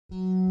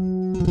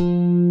Hi,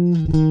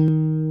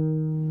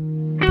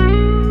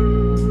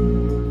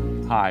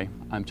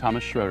 I'm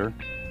Thomas Schroeder,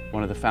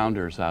 one of the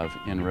founders of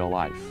In Real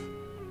Life.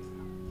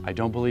 I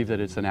don't believe that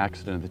it's an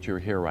accident that you're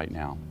here right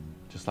now,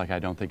 just like I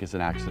don't think it's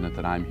an accident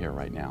that I'm here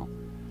right now.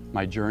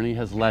 My journey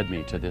has led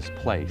me to this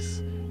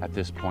place at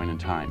this point in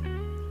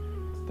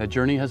time. That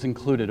journey has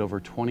included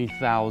over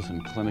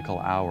 20,000 clinical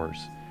hours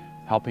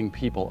helping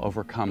people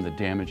overcome the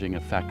damaging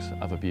effects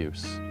of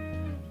abuse.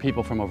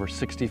 People from over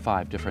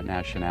 65 different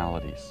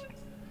nationalities.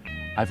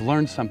 I've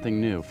learned something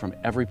new from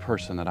every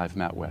person that I've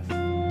met with.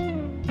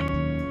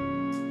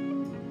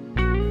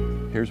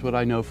 Here's what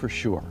I know for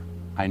sure.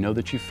 I know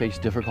that you face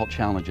difficult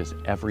challenges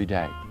every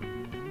day.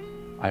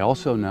 I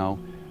also know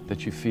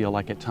that you feel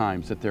like at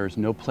times that there is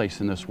no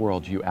place in this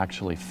world you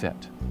actually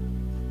fit.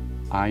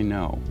 I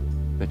know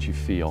that you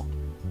feel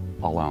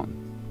alone.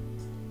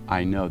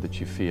 I know that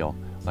you feel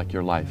like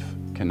your life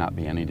cannot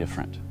be any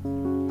different.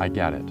 I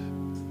get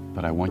it,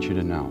 but I want you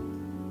to know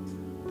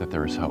that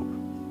there is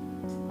hope.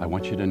 I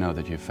want you to know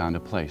that you've found a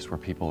place where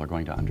people are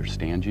going to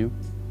understand you,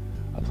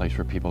 a place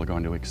where people are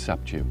going to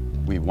accept you.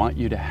 We want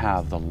you to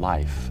have the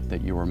life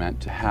that you were meant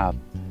to have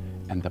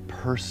and the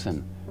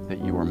person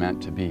that you were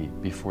meant to be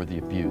before the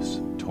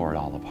abuse tore it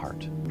all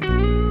apart.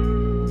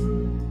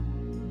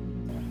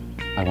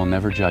 I will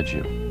never judge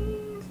you,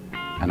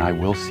 and I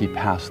will see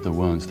past the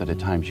wounds that at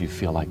times you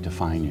feel like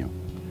define you.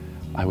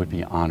 I would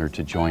be honored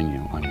to join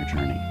you on your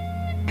journey.